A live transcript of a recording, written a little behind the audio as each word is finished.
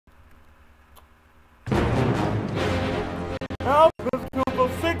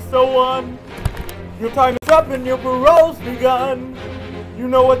601. Your time is up and your parole's begun. You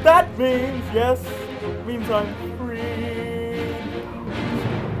know what that means, yes? It means I'm free.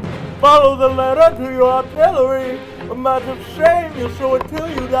 Follow the letter to your artillery. A match of shame, you'll show it till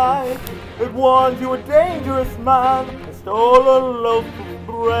you die. It warns you a dangerous man. I stole a loaf of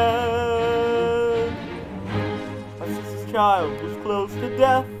bread. My sister's child was close to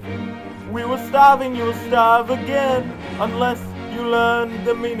death. We were starving, you'll starve again, unless you learn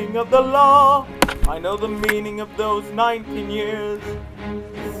the meaning of the law. I know the meaning of those 19 years.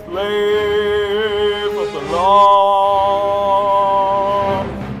 Slave of the law.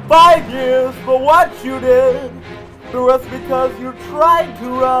 5 years for what you did. The rest because you tried to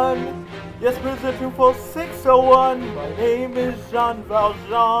run. Yes, position for 601. My name is Jean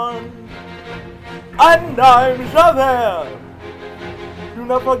Valjean. And I'm Javert. Do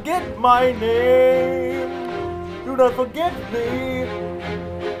not forget my name. Do not forget me.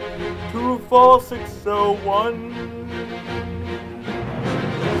 24601.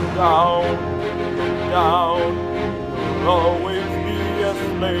 Down, down, you'll always be a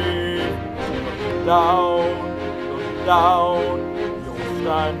slave. Down, you'll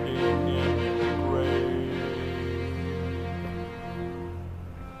stand